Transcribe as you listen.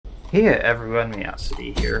Hey everyone,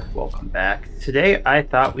 Miasity here. Welcome back. Today I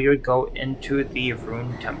thought we would go into the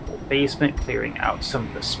Rune Temple basement, clearing out some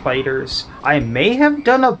of the spiders. I may have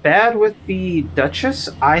done a bad with the Duchess.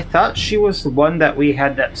 I thought she was the one that we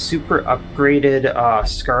had that super upgraded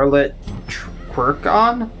Scarlet quirk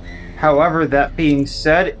on. However, that being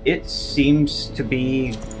said, it seems to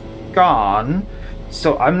be gone.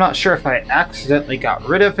 So I'm not sure if I accidentally got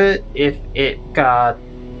rid of it, if it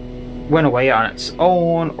went away on its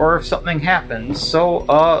own, or if something happened.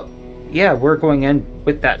 So, yeah, we're going in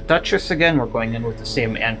with that Duchess again. We're going in with the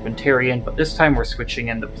same Anquintarian, but this time we're switching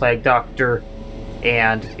in the Plague Doctor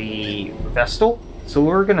and the Vestal. So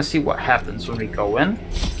we're going to see what happens when we go in.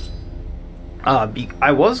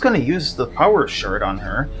 I was going to use the Power Shard on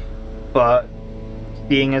her, but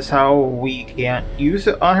seeing as how we can't use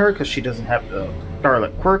it on her because she doesn't have the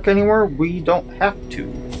Scarlet Quirk anymore, we don't have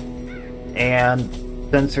to. And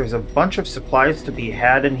since there's a bunch of supplies to be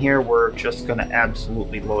had in here, we're just going to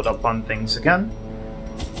absolutely load up on things again.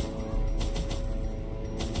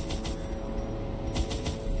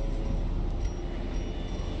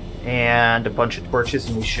 And a bunch of torches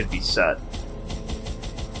and we should be set.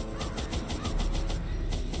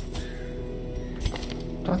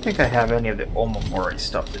 Don't think I have any of the Omamori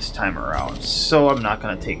stuff this time around, so I'm not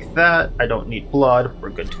going to take that. I don't need blood. We're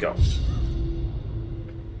good to go.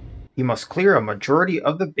 You must clear a majority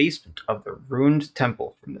of the basement of the ruined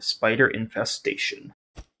temple from the spider infestation.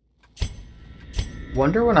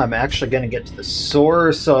 Wonder when I'm actually going to get to the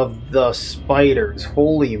source of the spiders.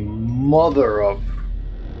 Holy mother of...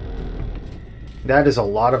 That is a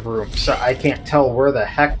lot of room, so I can't tell where the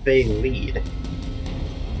heck they lead.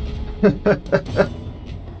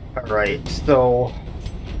 Alright, so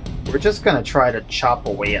we're just going to try to chop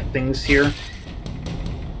away at things here.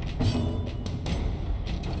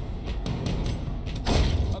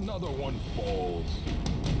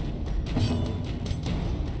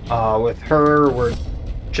 With her, we're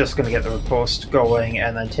just going to get the riposte going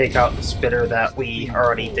and then take out the spitter that we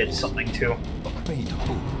already did something to. A great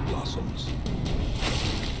hope blossoms.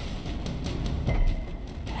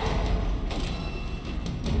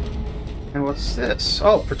 And what's this?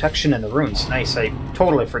 Oh, protection in the runes. Nice, I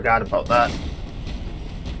totally forgot about that.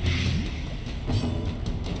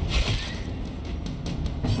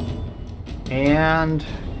 And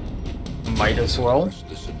might as well.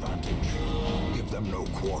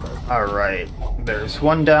 Alright, there's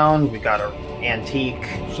one down, we got our antique.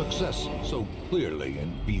 Success so clearly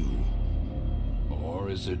in view. Or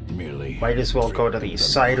is it merely... Might as well go to these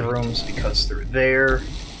side rooms because they're there.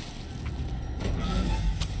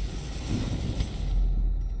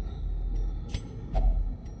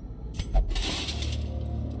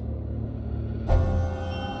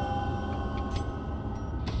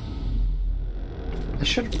 I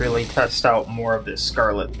should really test out more of the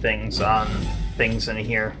scarlet things on things in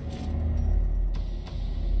here.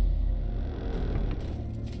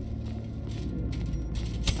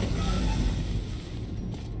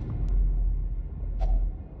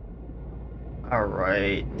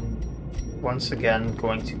 Alright. Once again,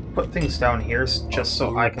 going to put things down here just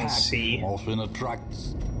so I can see. Often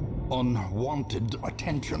attracts unwanted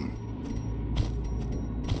attention.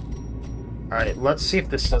 Alright, let's see if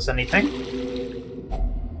this does anything.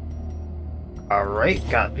 Alright,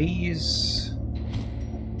 got these.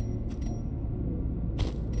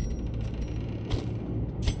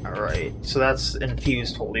 Alright, so that's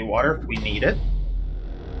infused holy water if we need it.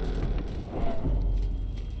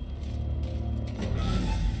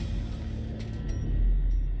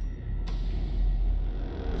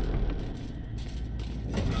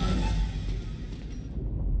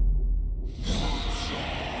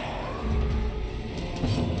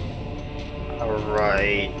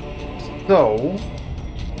 Alright. So,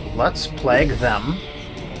 let's plague them.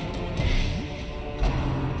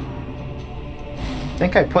 I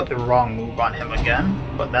think I put the wrong move on him again,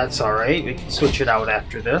 but that's alright. We can switch it out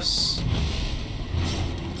after this.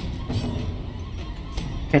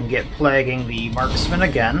 Can get plaguing the marksman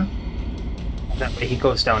again. That way he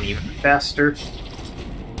goes down even faster.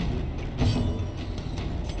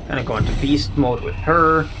 Gonna go into beast mode with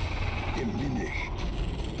her.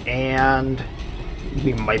 And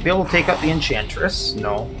we might be able to take out the Enchantress.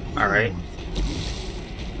 No. Alright.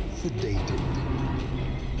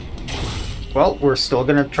 Well, we're still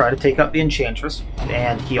going to try to take out the Enchantress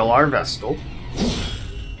and heal our Vestal.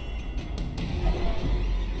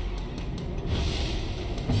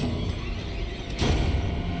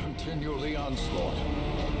 Continue the onslaught.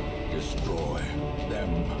 Destroy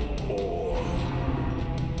them all.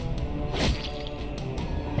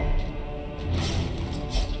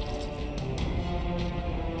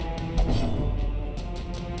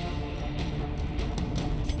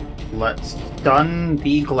 Let's stun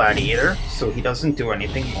the gladiator so he doesn't do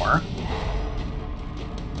anything more.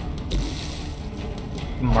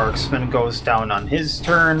 Marksman goes down on his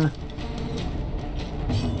turn.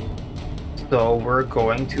 So we're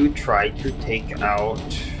going to try to take out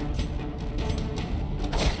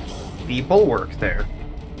the bulwark there.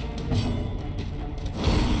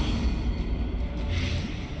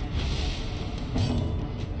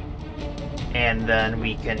 And then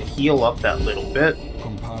we can heal up that little bit.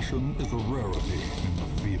 Compassion is a rarity in the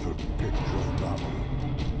fevered pitch of battle.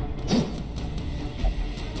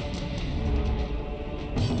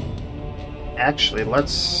 Actually,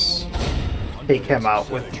 let's take him out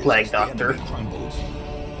with Plague Doctor.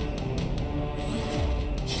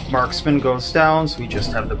 Marksman goes down, so we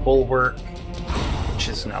just have the bulwark, which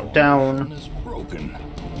is now down. Is broken.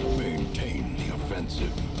 Maintain the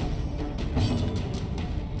offensive.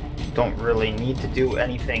 Don't really need to do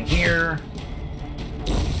anything here.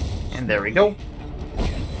 And there we go.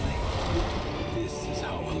 This is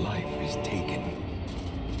how a life is taken.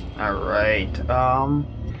 Alright,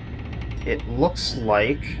 it looks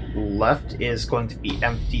like left is going to be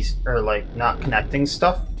empty, or like not connecting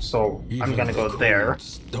stuff, so I'm gonna go there,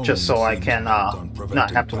 just so I can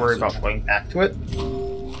not have to worry about going back to it.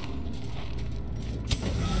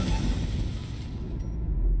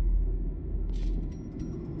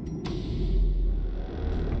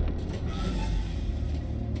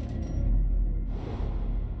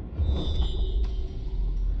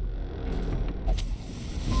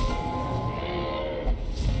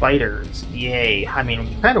 Spiders, yay. I mean,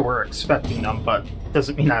 we kind of were expecting them, but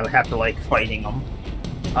doesn't mean I have to like fighting them.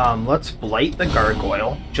 Let's blight the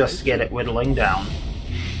gargoyle, just to get it whittling down.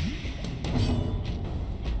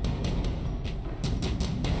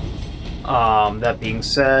 That being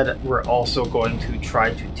said, we're also going to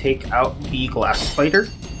try to take out the glass spider,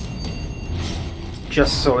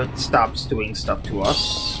 just so it stops doing stuff to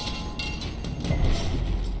us.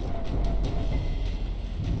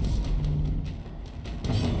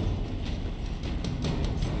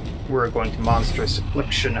 We're going to Monstrous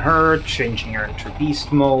Affliction her, changing her into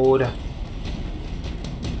beast mode.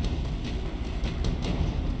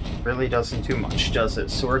 Really doesn't do much, does it?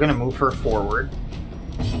 So we're going to move her forward.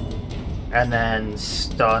 And then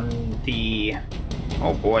stun the...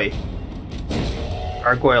 oh boy.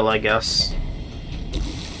 Gargoyle, I guess.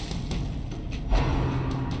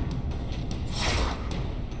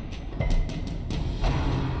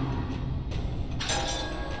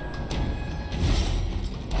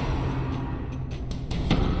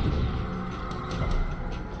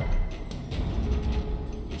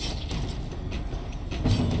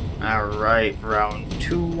 Alright, round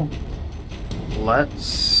 2.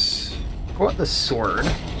 Let's go with the sword.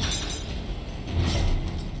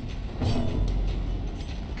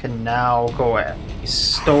 Can now go at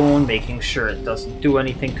stone, making sure it doesn't do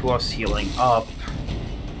anything to us, healing up.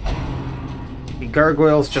 The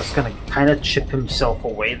gargoyle's just gonna kind of chip himself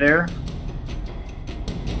away there.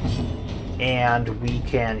 And we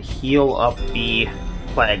can heal up the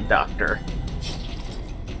Plague Doctor.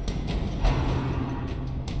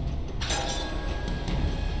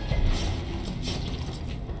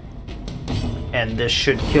 And this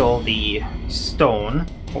should kill the stone,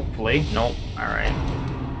 hopefully. Nope. Alright.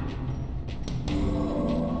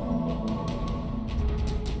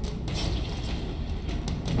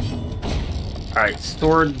 Alright,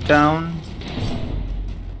 sword down.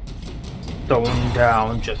 Stone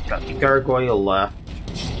down. Just got the gargoyle left.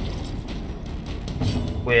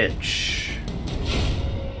 Which...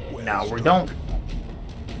 now we don't.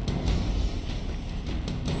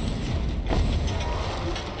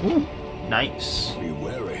 Ooh. Nice. Be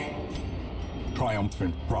wary.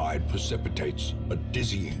 Triumphant pride precipitates a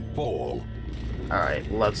dizzying fall. Alright,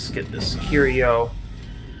 let's get this curio.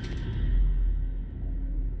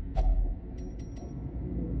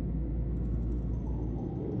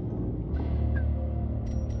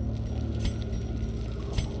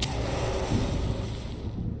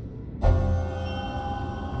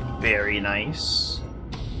 Very nice.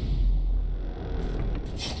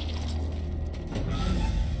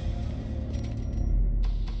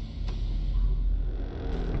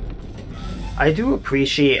 I do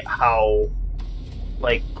appreciate how,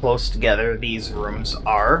 like, close together these rooms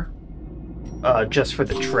are. Just for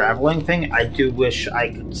the traveling thing, I do wish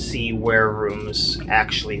I could see where rooms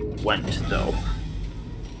actually went, though.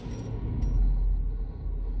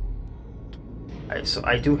 Alright, so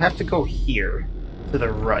I do have to go here, to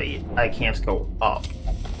the right. I can't go up.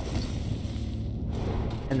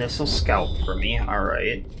 And this will scout for me,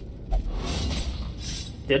 alright.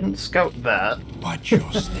 Didn't scout that. Watch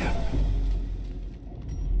your step.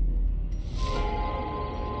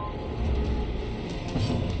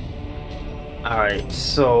 Alright,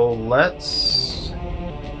 so let's...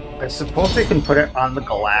 I suppose we can put it on the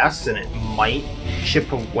glass and it might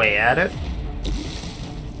chip away at it.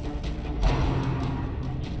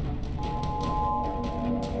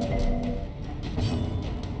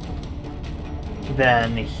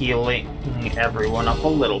 Then healing everyone up a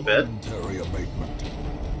little bit.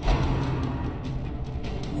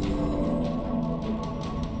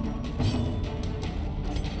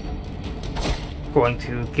 Going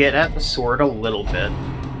to get at the sword a little bit.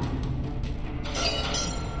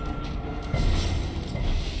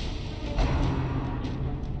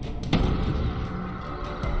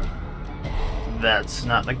 That's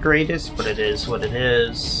not the greatest, but it is what it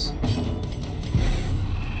is.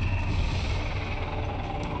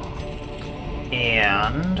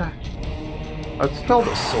 And let's kill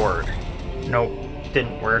the sword. Nope,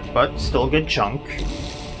 didn't work, but still a good chunk.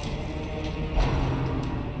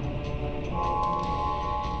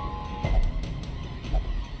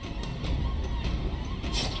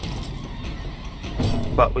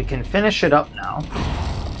 But we can finish it up now.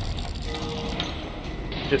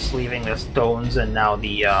 Just leaving the stones and now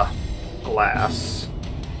the glass.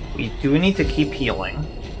 We do need to keep healing,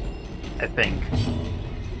 I think. 2,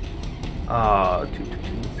 2,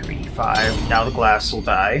 2, 3, 5. Now the glass will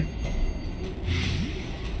die.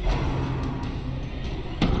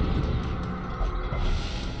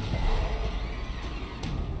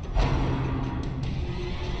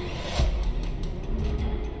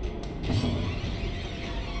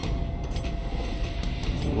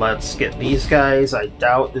 Let's get these guys. I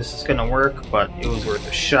doubt this is gonna work, but it was worth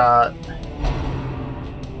a shot.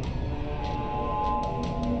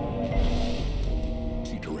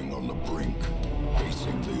 Teetering on the brink,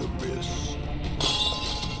 facing the abyss.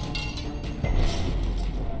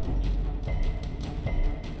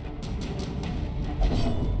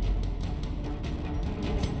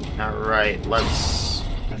 Alright, let's...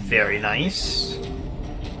 Very nice.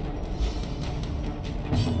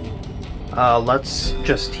 Let's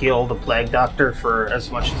just heal the Plague Doctor for as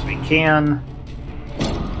much as we can.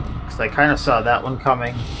 Because I kind of saw that one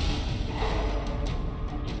coming.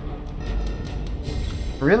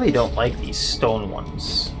 I really don't like these stone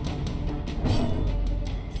ones.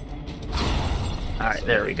 Alright,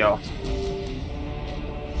 there we go.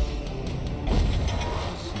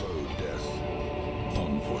 Slow death,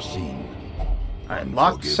 unforeseen. Alright,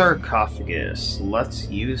 locked sarcophagus. Let's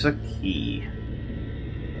use a key.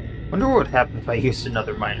 Wonder what would happen if I used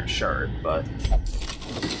another minor shard, but...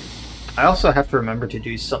 I also have to remember to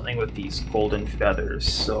do something with these golden feathers,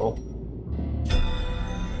 so...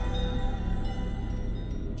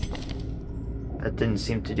 That didn't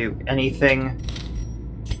seem to do anything.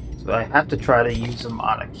 So I have to try to use them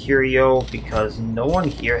on a curio, because no one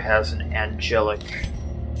here has an angelic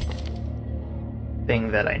thing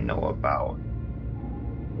that I know about.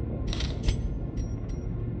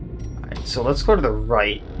 So let's go to the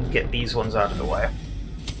right and get these ones out of the way.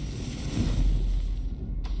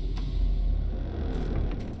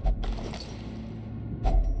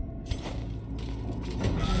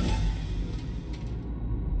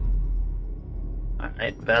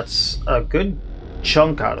 Alright, that's a good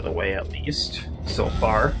chunk out of the way at least, so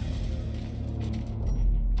far.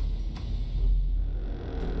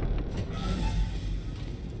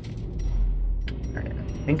 Alright,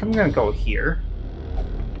 I think I'm gonna go here.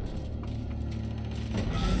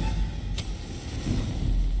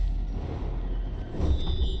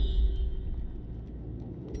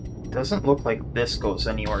 Doesn't look like this goes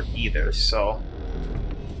anywhere either, so...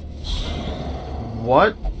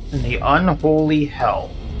 What in the unholy hell?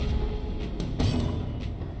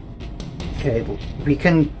 Okay, we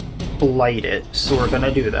can blight it, so we're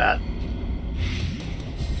gonna do that.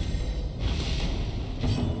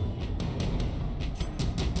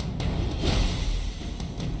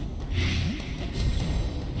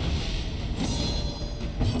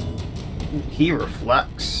 He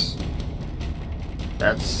reflects.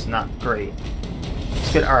 That's not great.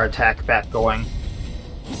 Let's get our attack back going.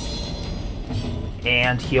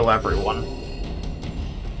 And heal everyone.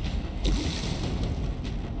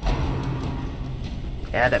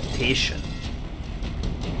 Adaptation.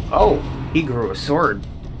 Oh, he grew a sword.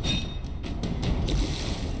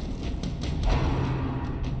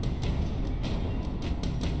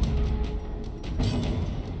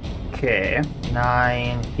 Okay,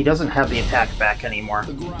 9. He doesn't have the attack back anymore.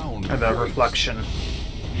 Or the reflection.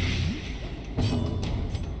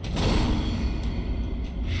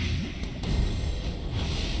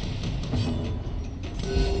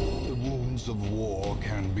 The wounds of war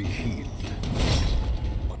can be healed,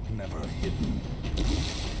 but never hidden.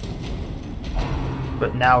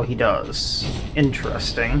 But now he does.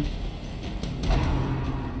 Interesting.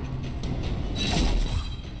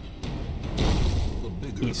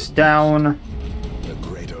 He's down. The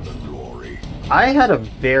greater the glory. I had a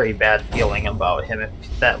very bad feeling about him if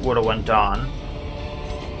that would have went on.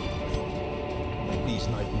 These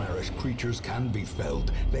nightmarish creatures can be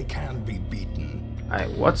felled. They can be beaten. Alright,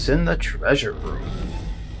 what's in the treasure room?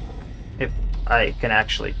 If I can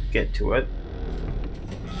actually get to it.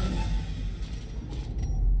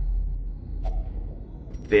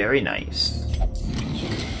 Very nice.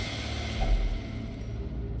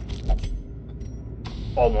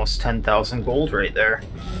 Almost 10,000 gold right there.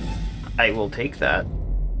 I will take that.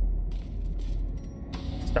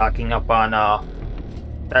 Stocking up on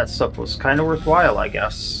that stuff was kind of worthwhile, I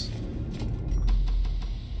guess.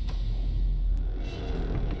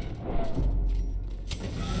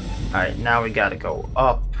 Alright, now we gotta go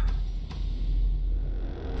up.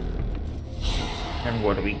 And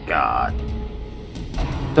what do we got?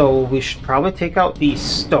 So we should probably take out the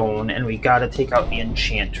stone, and we gotta take out the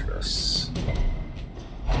enchantress.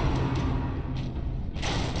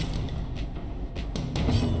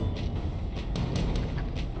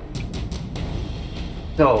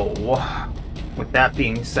 So, with that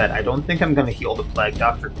being said, I don't think I'm gonna heal the Plague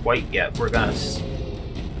Doctor quite yet. We're gonna...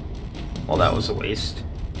 Well, that was a waste.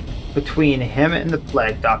 Between him and the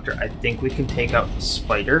Plague Doctor, I think we can take out the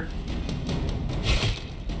spider.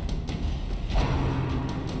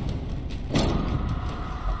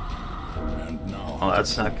 Oh,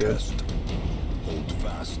 that's not good. Hold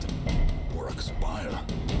fast or expire.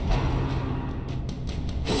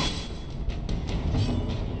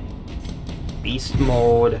 Beast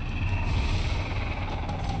mode.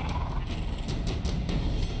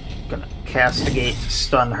 Gonna castigate to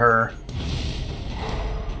stun her.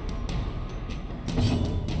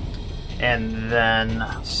 And then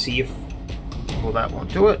see if... Well, that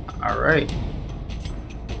won't do it. Alright.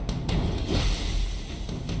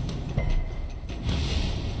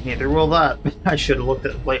 Neither will that. I should have looked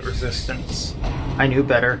at light resistance. I knew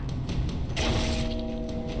better.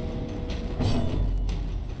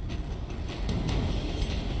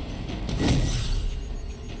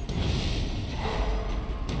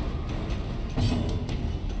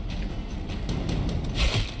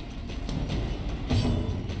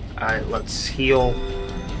 Alright, let's heal.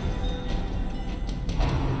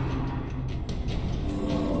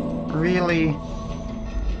 Really?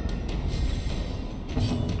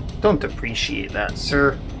 Don't appreciate that,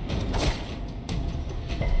 sir.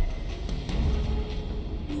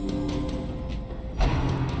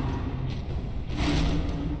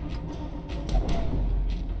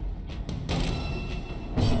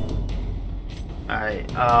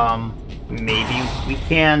 Alright, maybe we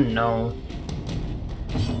can, no.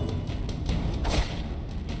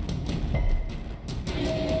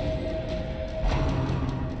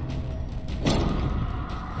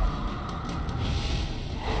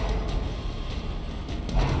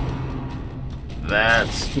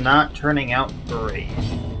 That's not turning out great.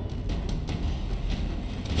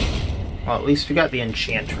 Well, at least we got the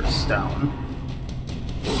Enchantress down.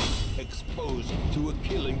 Exposed to a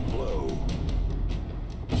killing blow.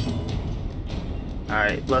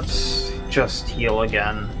 Alright, let's just heal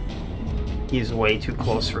again. He's way too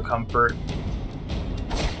close for comfort.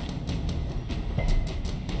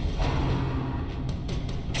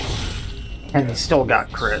 And he still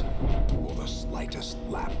got crit. For the slightest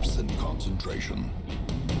lapse in concentration.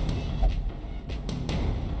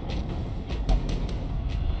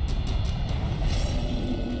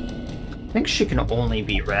 I think she can only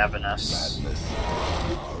be ravenous. Madness,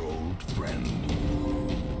 our old friend.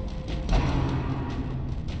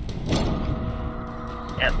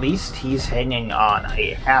 At least he's hanging on.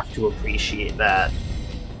 I have to appreciate that.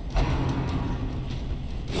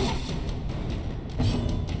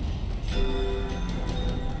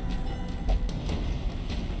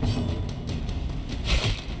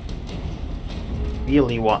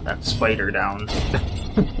 Really want that spider down.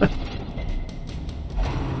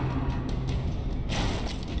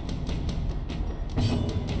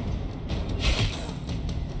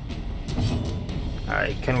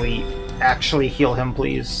 Alright, can we actually heal him,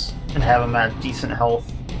 please? And have him at decent health?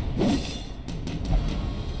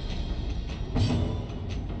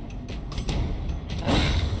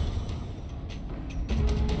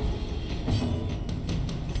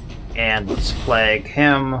 And let's flag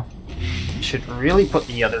him. Should really put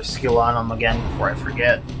the other skill on him again before I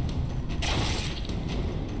forget.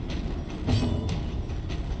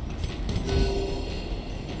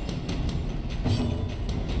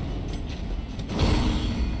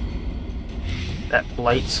 That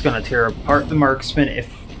blight's gonna tear apart the marksman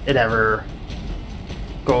if it ever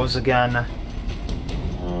goes again.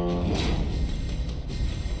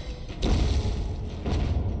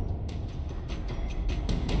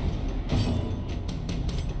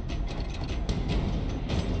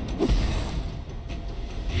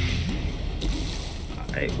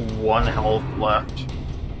 1 health left.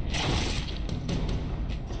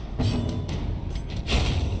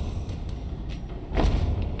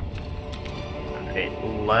 Alright,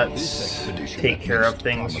 let's take care of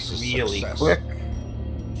things really quick.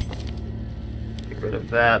 Get rid of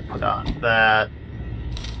that, put on that.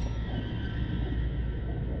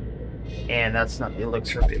 And that's not the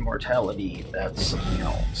elixir of immortality, that's something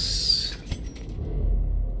else.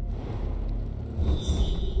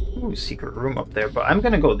 Ooh, secret room up there, but I'm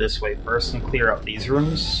gonna go this way first and clear out these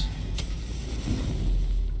rooms.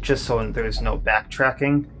 Just so there's no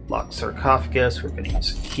backtracking. Locked sarcophagus, we're gonna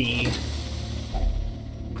use a key.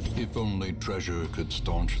 If only treasure could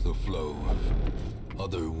staunch the flow of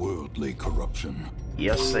otherworldly corruption.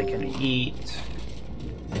 Yes, I can eat.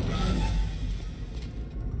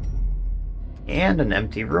 And an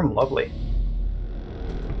empty room, lovely.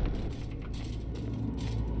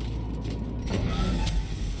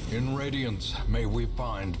 In Radiance, may we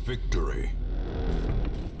find victory.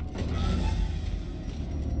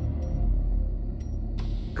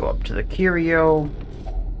 Go up to the curio,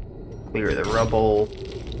 clear the rubble.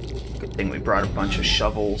 Good thing we brought a bunch of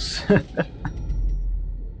shovels.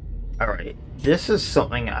 Alright, this is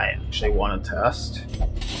something I actually want to test.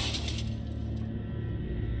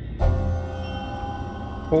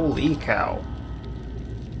 Holy cow.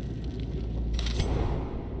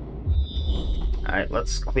 Alright,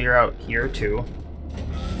 let's clear out here too.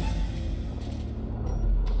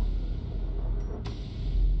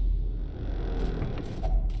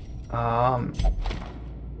 I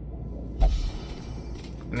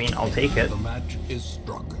mean, I'll take it. The match is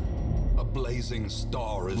struck. A blazing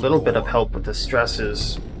star is A little bit of born. help with the stress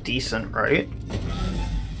is decent, right?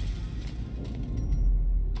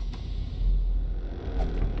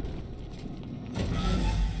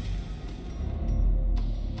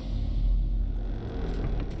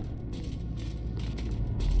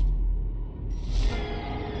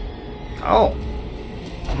 Oh.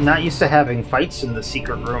 Not used to having fights in the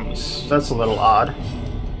secret rooms. That's a little odd.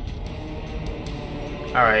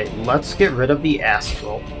 Alright, let's get rid of the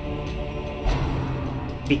astral.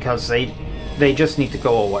 Because they just need to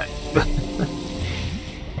go away.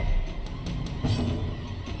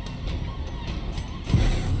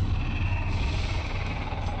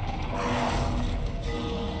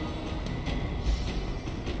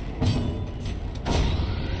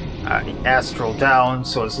 Astral down,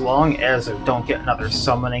 so as long as I don't get another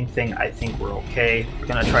summoning thing, I think we're okay. We're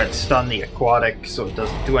gonna try to stun the aquatic so it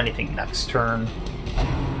doesn't do anything next turn.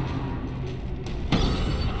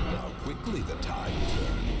 How quickly the tide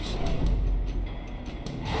turns.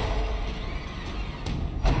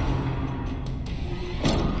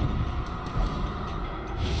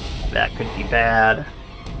 That could be bad.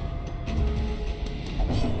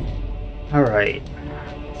 Alright.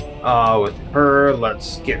 With her,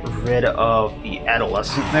 let's get rid of the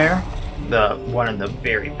adolescent there. The one in the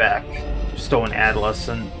very back. Stone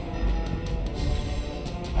adolescent.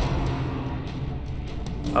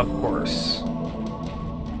 Of course.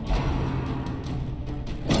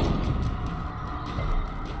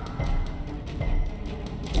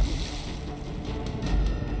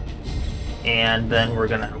 And then we're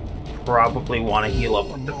gonna probably want to heal up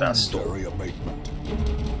with the Vestal. Momentary abatement.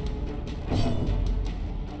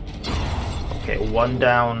 Okay, 1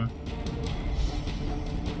 down.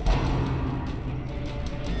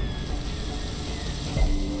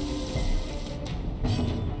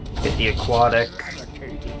 Get the aquatic.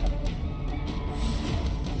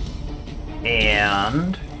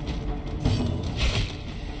 And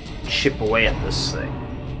chip away at this thing.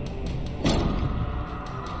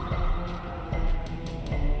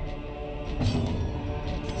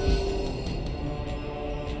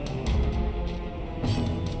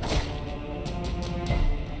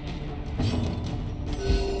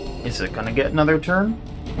 Is it gonna get another turn?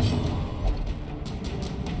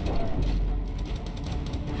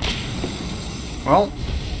 Well,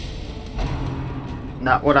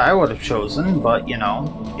 not what I would have chosen, but you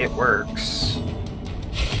know, it works.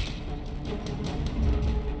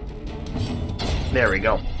 There we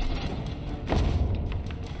go.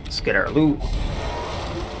 Let's get our loot.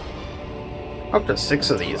 Up to 6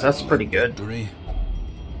 of these, that's pretty good. Victory,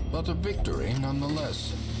 but a victory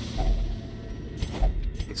nonetheless.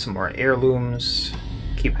 Get some more heirlooms.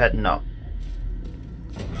 Keep heading up.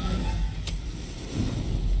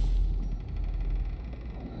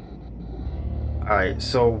 Alright,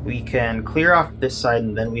 so we can clear off this side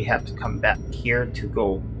and then we have to come back here to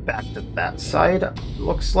go back to that side,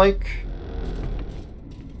 looks like.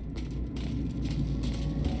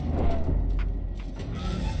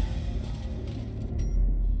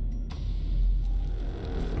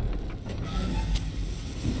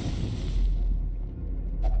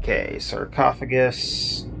 Okay,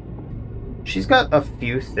 sarcophagus. She's got a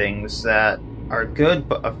few things that are good,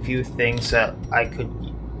 but a few things that I could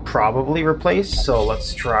probably replace, so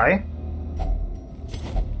let's try.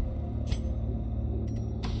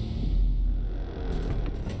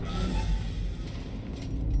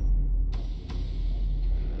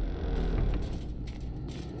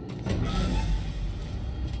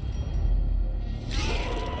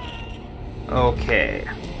 Okay.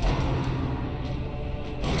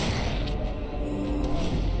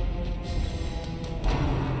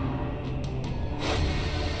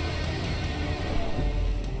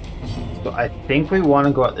 So I think we want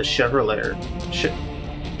to go at the Chevalier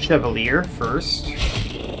first.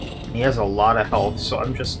 He has a lot of health, so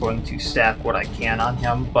I'm just going to stack what I can on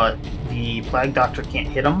him, but the Plague Doctor can't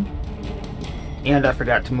hit him. And I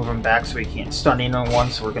forgot to move him back so he can't stun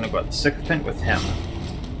anyone, so we're going to go at the Sycophant with him.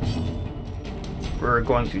 We're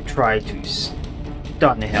going to try to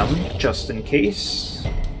stun him, just in case.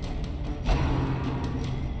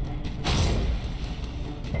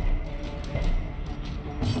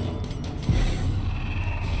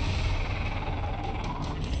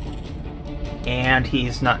 And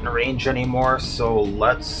he's not in range anymore, so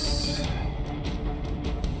let's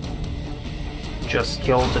just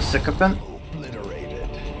kill the Sycophant.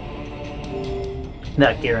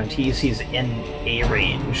 That guarantees he's in a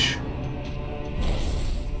range.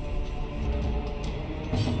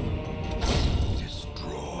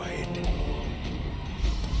 Destroyed.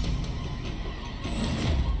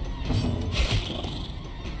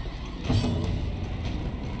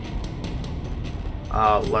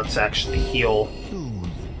 Let's actually heal.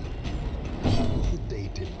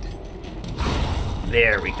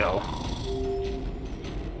 There we go.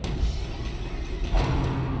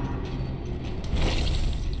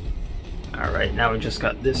 Alright, now we just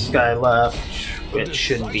got this guy left, which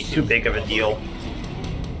shouldn't be too big of a deal.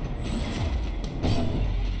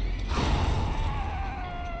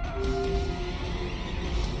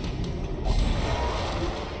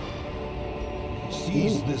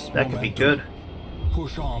 Seize this That could be good.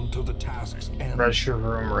 Push on to the task's end. Treasure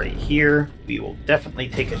room right here. We will definitely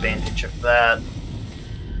take advantage of that.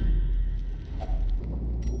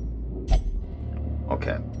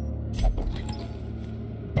 Okay.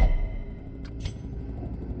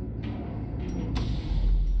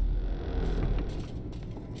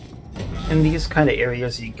 In these kind of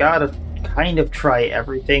areas, you gotta kind of try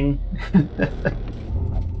everything.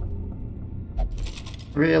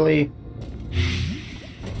 Really?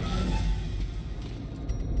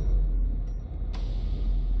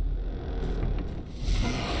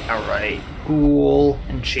 Alright, Ghoul,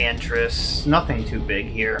 Enchantress, nothing too big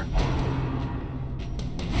here.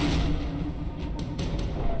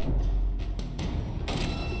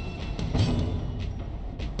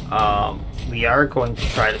 We are going to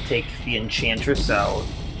try to take the Enchantress out.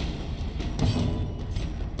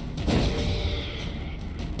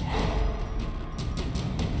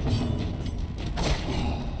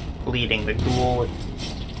 Bleeding the Ghoul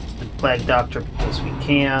with the Plague Doctor because we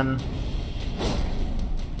can.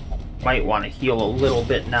 Might want to heal a little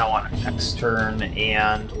bit now on our next turn,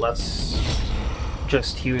 and let's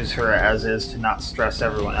just use her as is to not stress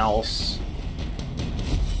everyone else.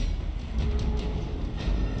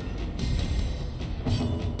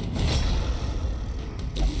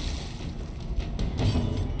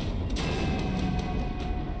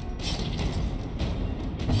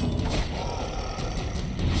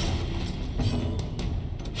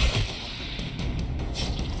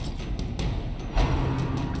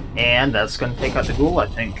 And that's going to take out the Ghoul, I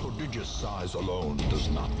think. Prodigious size alone does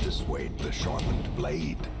not dissuade the sharpened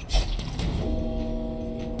blade.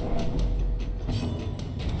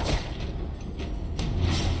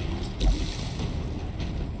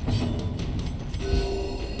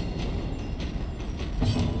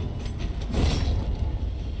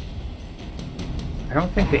 I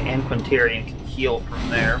don't think the Anquintarian can heal from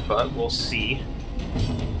there, but we'll see.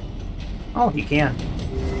 Oh, he can.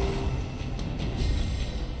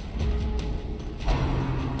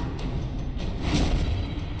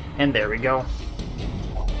 And there we go.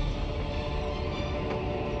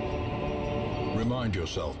 Remind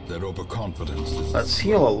yourself that overconfidence is Let's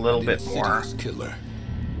heal a little bit more. Killer.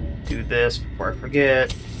 Do this before I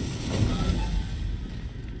forget.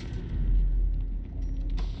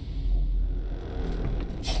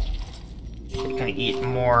 We're gonna eat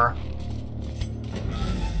more.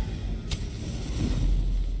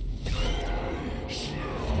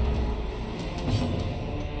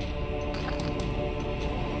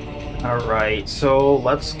 Alright, so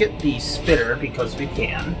let's get the spitter because we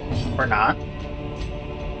can. Or not.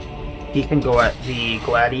 He can go at the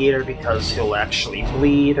gladiator because he'll actually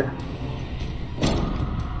bleed.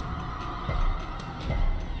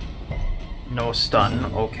 No stun.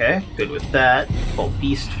 Okay, good with that. Full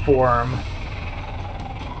beast form.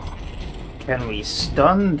 Can we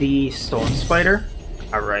stun the stone spider?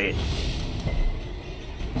 Alright.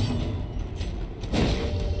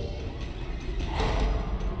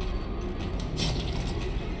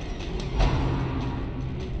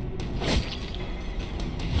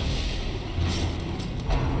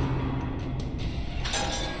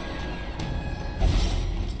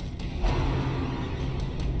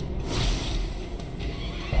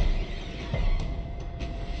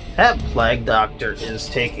 That Plague Doctor is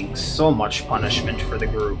taking so much punishment for the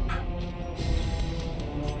group.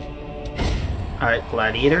 Alright,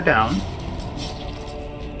 Gladiator down.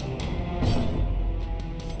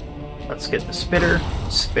 Let's get the Spitter.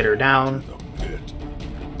 Spitter down.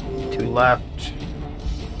 2 left.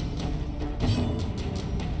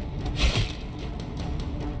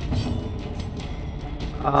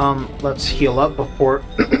 Let's heal up before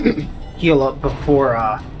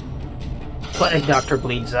Plague Doctor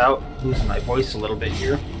bleeds out. Losing my voice a little bit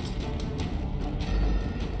here.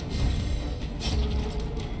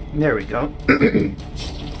 There we go.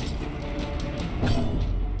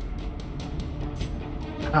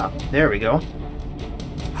 Ah, there we go.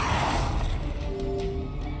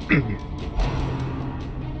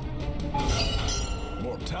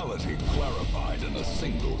 Mortality clarified in a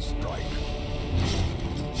single strike.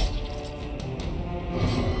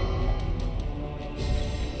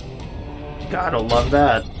 Gotta love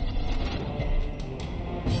that.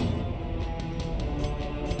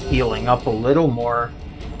 Healing up a little more.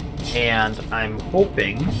 And I'm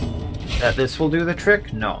hoping that this will do the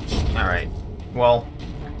trick? No. Alright. Well,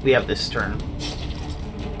 we have this turn.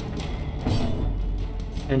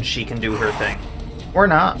 And she can do her thing. Or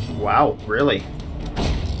not. Wow, really?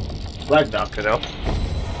 Plague Doctor, though.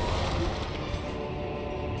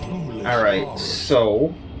 Alright,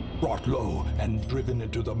 so... brought low and driven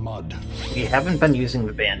into the mud. We haven't been using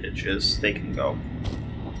the bandages. They can go.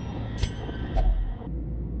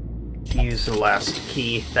 Use the last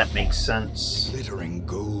key. That makes sense. Glittering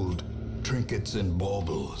gold, trinkets and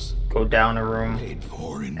baubles. Go down a room. Paid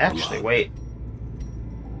for in Actually, blood. wait.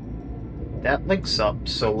 That links up,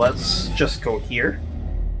 so let's just go here.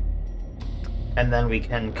 And then we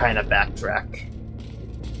can kind of backtrack.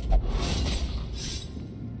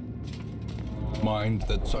 Mind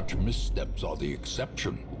that such missteps are the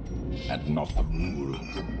exception, and not the rule.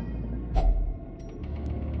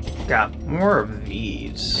 Got more of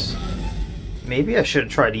these. Maybe I should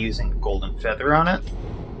have tried using a golden feather on it.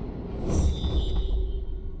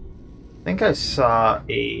 I think I saw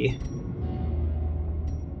a...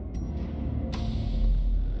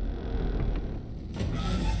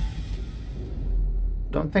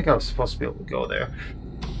 Don't think I was supposed to be able to go there.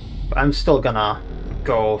 But I'm still gonna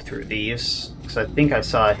go through these, because I think I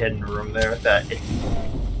saw a hidden room there that it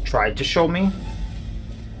tried to show me.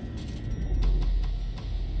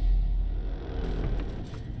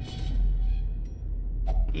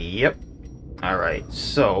 Yep. Alright,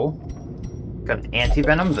 so... Gonna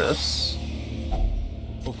anti-venom this.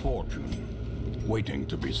 A fortune, waiting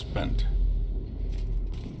to be spent.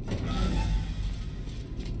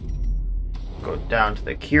 Go down to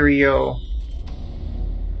the curio.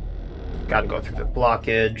 Gotta go through the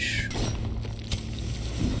blockage.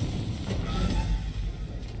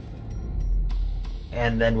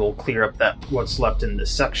 And then we'll clear up that what's left in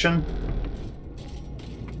this section.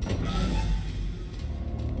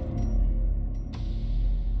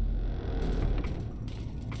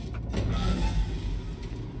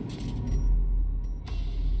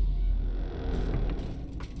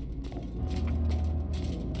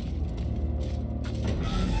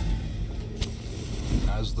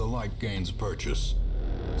 As the light gains purchase,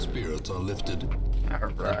 spirits are lifted.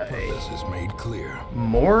 Alright. Purpose is made clear.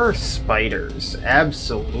 More spiders.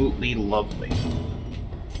 Absolutely lovely.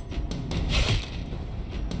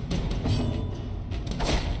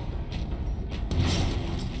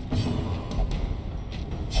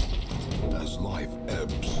 As life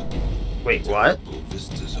ebbs, Wait, what? terrible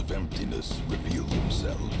vistas of emptiness reveal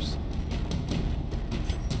themselves.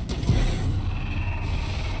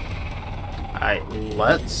 Alright,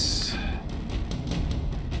 let's...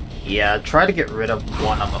 Yeah, try to get rid of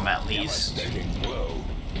one of them at least. Devastating blow.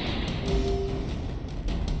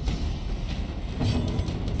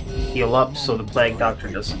 Heal up so the Plague Doctor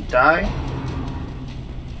doesn't die.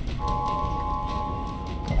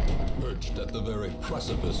 Perched at the very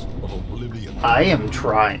precipice of oblivion. I am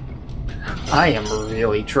trying. I am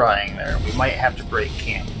really trying there. We might have to break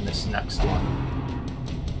camp in this next one.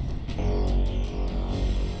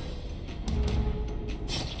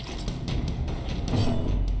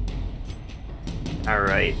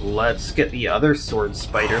 Alright, let's get the other sword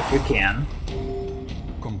spider if we can.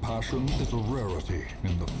 Compassion is a rarity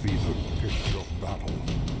in the fevered pitch of battle.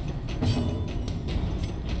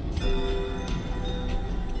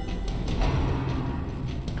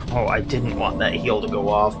 Oh, I didn't want that heal to go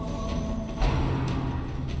off.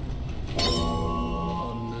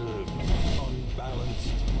 Unnerved,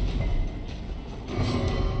 unbalanced.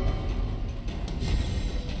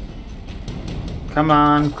 Come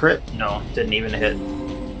on, crit. No, didn't even hit.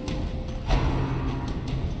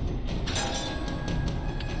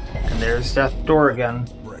 And there's Death Door again.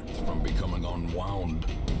 Wrecked from becoming unwound.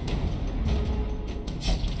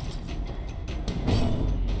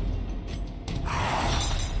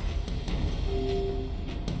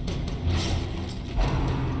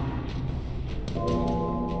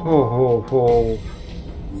 Ho ho ho.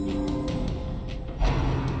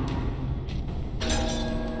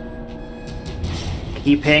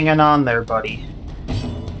 Keep hanging on there, buddy.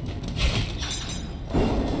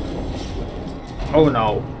 Oh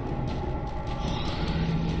no.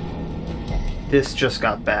 This just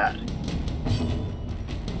got bad.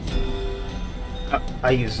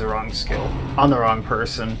 I used the wrong skill on the wrong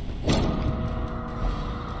person.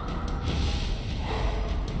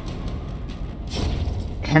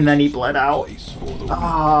 And then he bled out.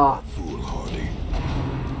 Ah. Foolhardy.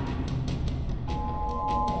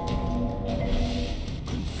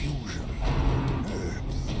 Confusion,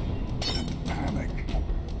 nerves, and panic.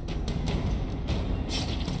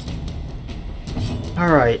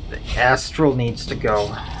 Alright, the Astral needs to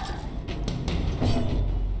go.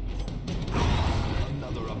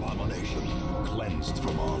 Another abomination cleansed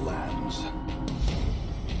from our lands.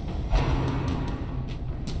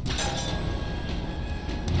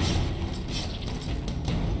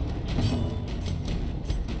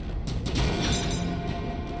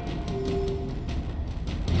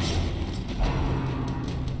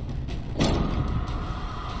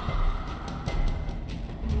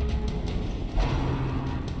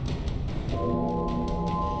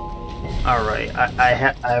 Alright, I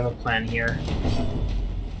have a plan here.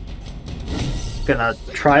 Gonna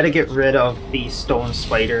try to get rid of the stone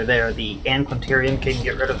spider there. The Anquintarian can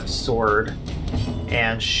get rid of the sword.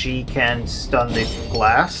 And she can stun the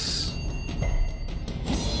glass.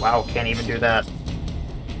 Wow, can't even do that.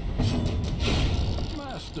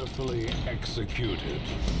 Masterfully executed.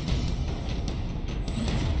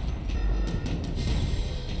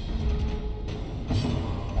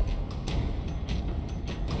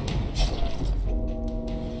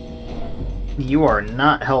 You are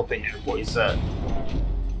not helping your Boyzette.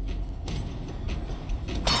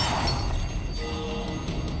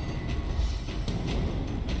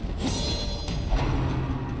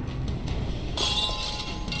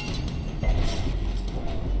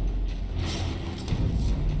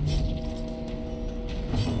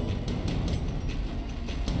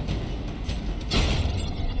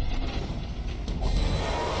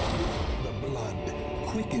 The blood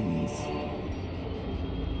quickens.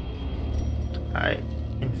 Alright,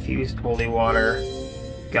 infused holy water,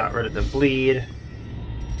 got rid of the bleed,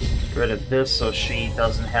 get rid of this so she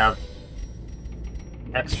doesn't have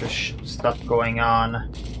extra stuff going on.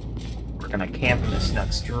 We're gonna camp in this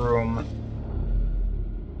next room.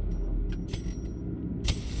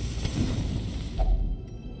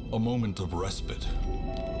 A moment of respite.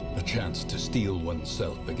 A chance to steel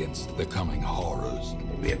oneself against the coming horrors.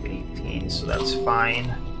 We have 18, so that's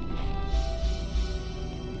fine.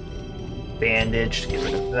 Bandage, get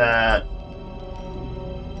rid of that.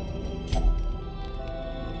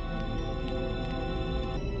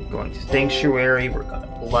 Going to Sanctuary, we're gonna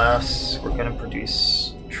bless, we're gonna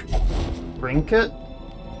produce Trinket.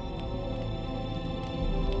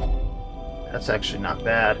 That's actually not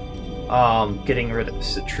bad. Getting rid of the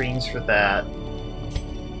citrines for that.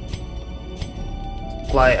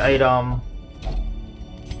 Supply item.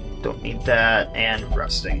 Don't need that, and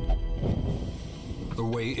resting. The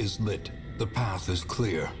way is lit. The path is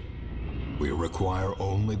clear. We require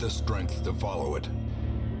only the strength to follow it.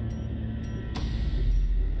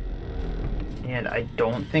 And I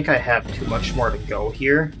don't think I have too much more to go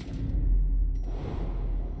here.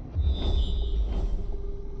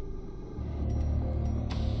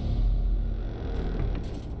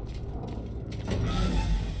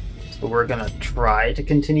 So we're gonna try to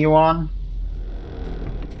continue on.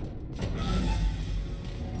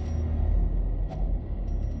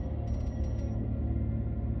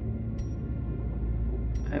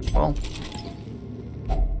 Well,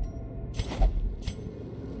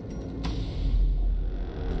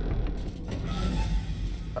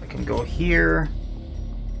 I can go here.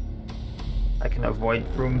 I can avoid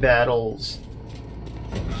room battles.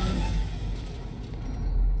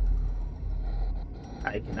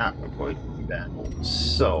 not avoid battle.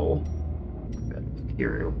 So,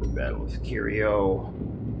 Curio for battle with Curio.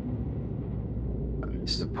 I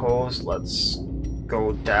suppose let's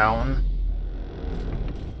go down.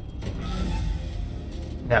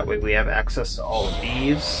 That way we have access to all of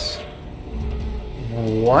these.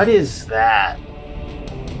 What is that?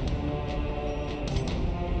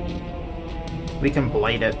 We can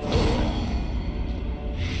blight it.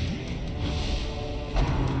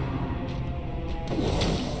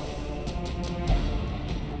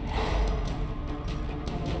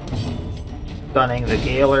 Stunning the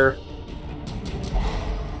Galer.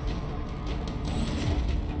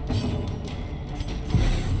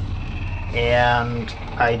 And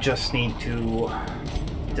I just need to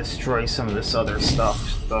destroy some of this other stuff,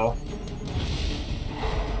 so.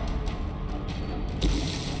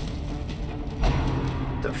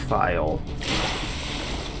 Defile.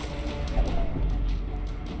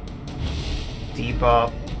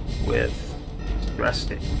 Debuff with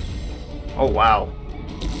resting. Oh wow.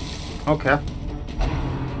 Okay.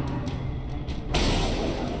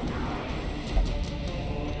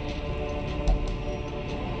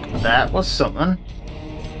 That was something.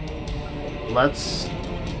 Let's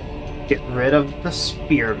get rid of the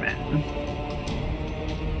spearmen.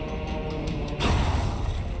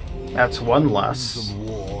 That's one less. Of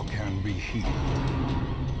war can be healed,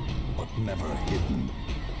 but never hidden.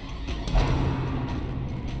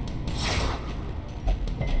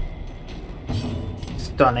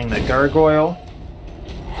 Stunning the gargoyle.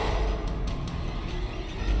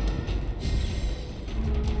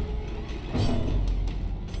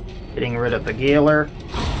 Getting rid of the Galer.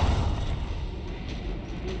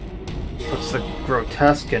 Puts the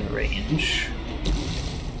Grotesque in range.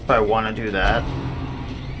 If I want to do that.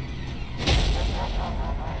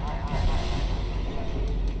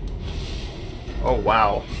 Oh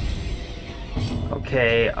wow.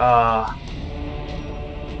 Okay, gonna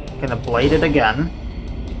blade it again.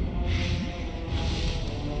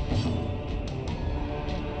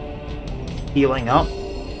 Healing up.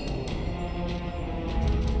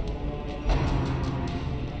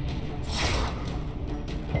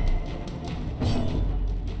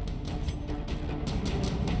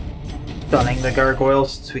 Stunning the gargoyle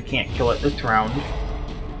since we can't kill it this round.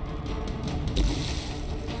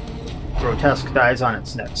 Grotesque dies on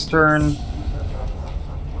its next turn.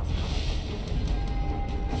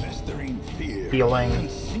 Festering fear Healing.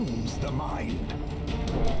 consumes the mind.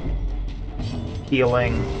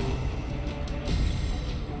 Healing.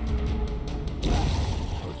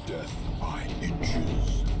 For death by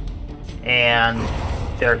inches. And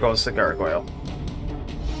there goes the gargoyle.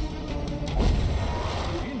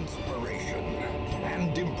 Inspiration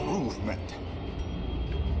and improvement.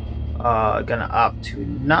 Gonna opt to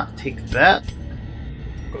not take that.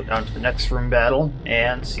 Go down to the next room battle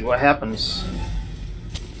and see what happens.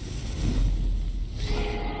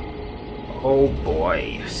 Oh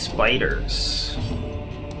boy, spiders.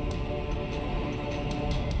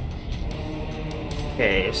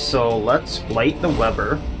 Okay, so let's blight the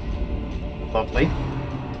Weber. Lovely.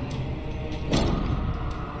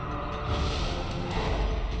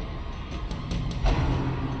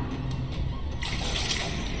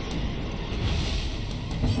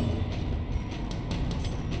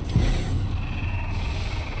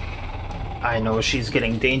 I know she's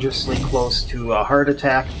getting dangerously close to a heart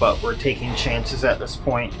attack, but we're taking chances at this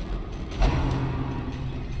point.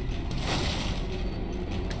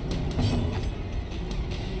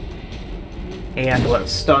 And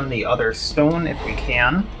let's stun the other stone if we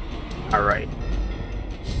can. Alright.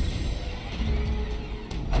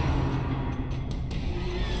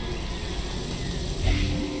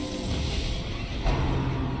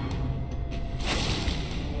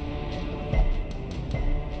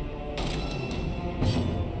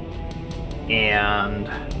 And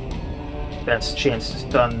best chance to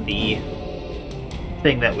stun the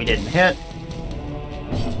thing that we didn't hit.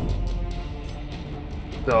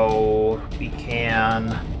 So we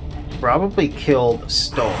can probably kill the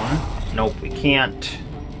stone. Nope, we can't.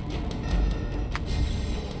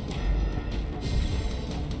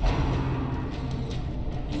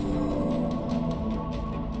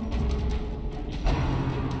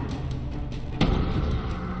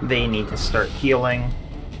 They need to start healing.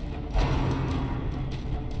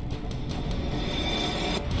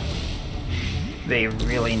 They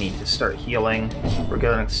really need to start healing. We're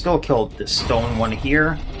gonna still kill the stone one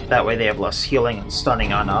here. That way they have less healing and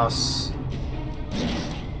stunning on us.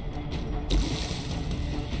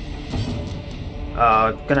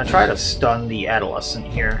 Gonna try to stun the adolescent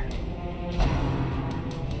here.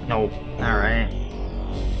 Nope. Alright.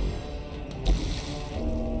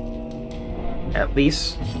 At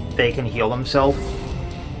least they can heal themselves.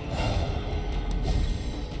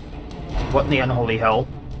 What in the unholy hell?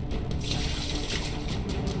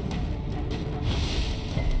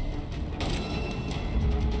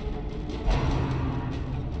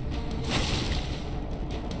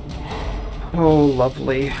 Oh,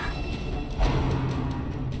 lovely.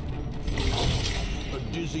 A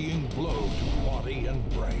dizzying blow to body and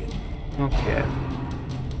brain. Okay.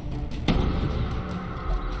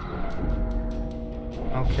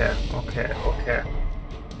 Okay.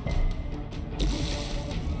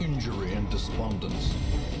 Injury and despondence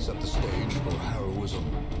set the stage for heroism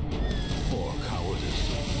or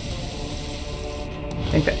cowardice. I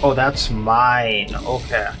think that, oh, that's mine.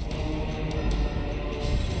 Okay.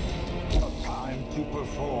 A time to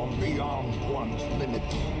perform beyond one's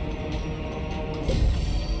limits.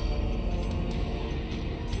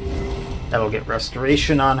 That'll get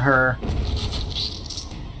restoration on her.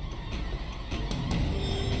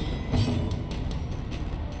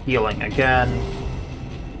 Healing again.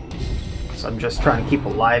 So I'm just trying to keep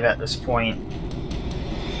alive at this point.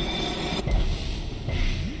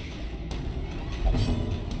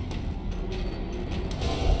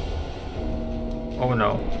 Oh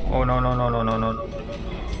no. Oh no, no, no, no, no, no, no, no, no.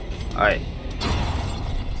 Alright.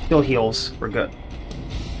 Still heals. We're good.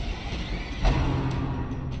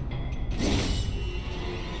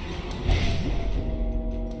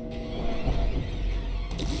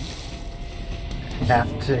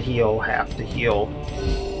 Have to heal, have to heal.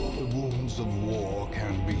 The wounds of war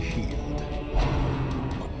can be healed,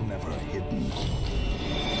 but never hidden.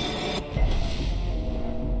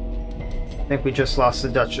 I think we just lost the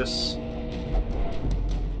Duchess.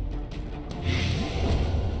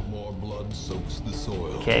 More blood soaks the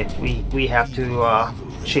soil. Okay, we have to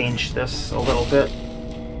change this a little bit.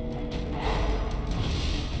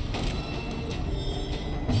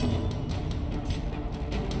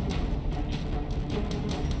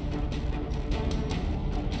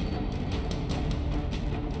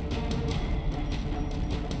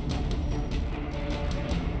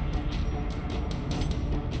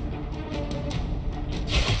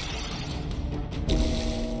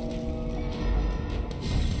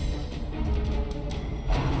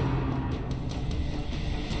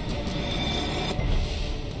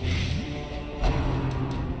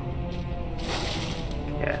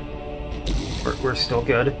 We're still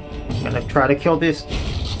good. I'm gonna try to kill this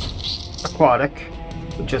aquatic.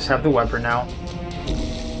 We just have the weapon now.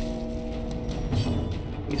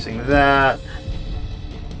 Using that.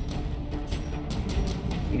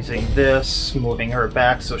 Using this, moving her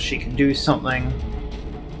back so she can do something.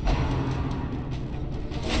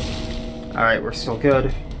 Alright, we're still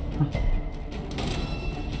good.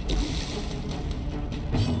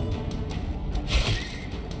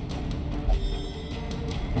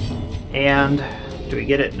 And do we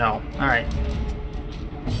get it? No. Alright.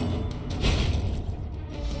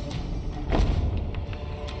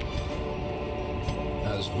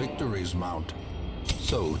 As victories mount,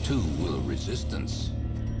 so too will resistance.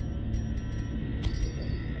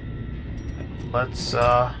 Let's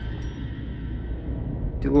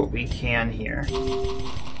do what we can here.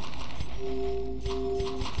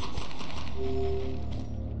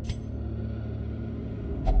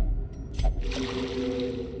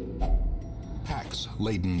 Packs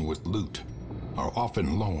laden with loot are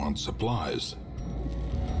often low on supplies.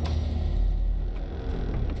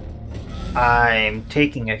 I'm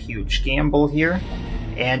taking a huge gamble here,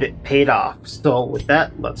 and it paid off. So with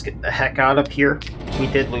that, let's get the heck out of here. We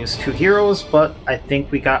did lose 2 heroes, but I think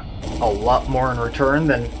we got a lot more in return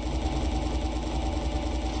than...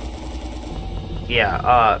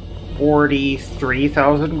 Yeah,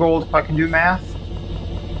 43,000 gold if I can do math.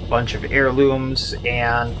 Bunch of heirlooms,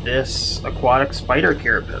 and this aquatic spider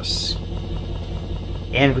carapace.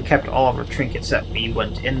 And we kept all of our trinkets that we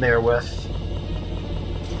went in there with.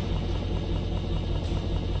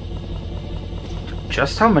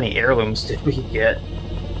 Just how many heirlooms did we get?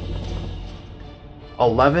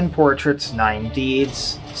 11 portraits, 9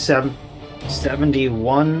 deeds,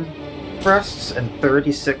 71 breasts, and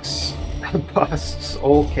 36 busts.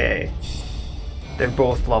 Okay. They're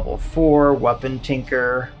both level 4, Weapon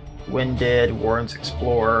Tinker, Winded, Warren's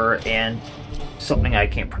Explorer, and something I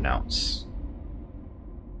can't pronounce.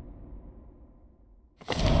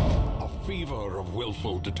 A fever of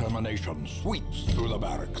willful determination sweeps through the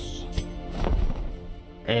barracks.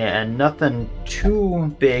 And nothing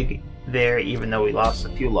too big there, even though we lost a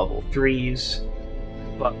few level 3s.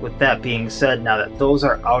 But with that being said, now that those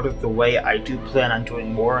are out of the way, I do plan on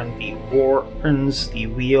doing more in the Warrens, the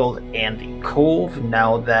Weald, and the Cove,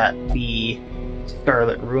 now that the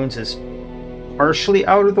Scarlet Runes is partially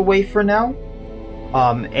out of the way for now.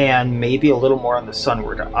 and maybe a little more on the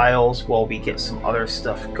Sunward Isles while we get some other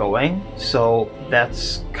stuff going. So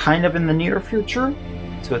that's kind of in the near future.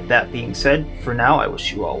 So with that being said, for now, I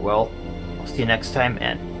wish you all well. I'll see you next time,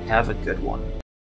 and have a good one.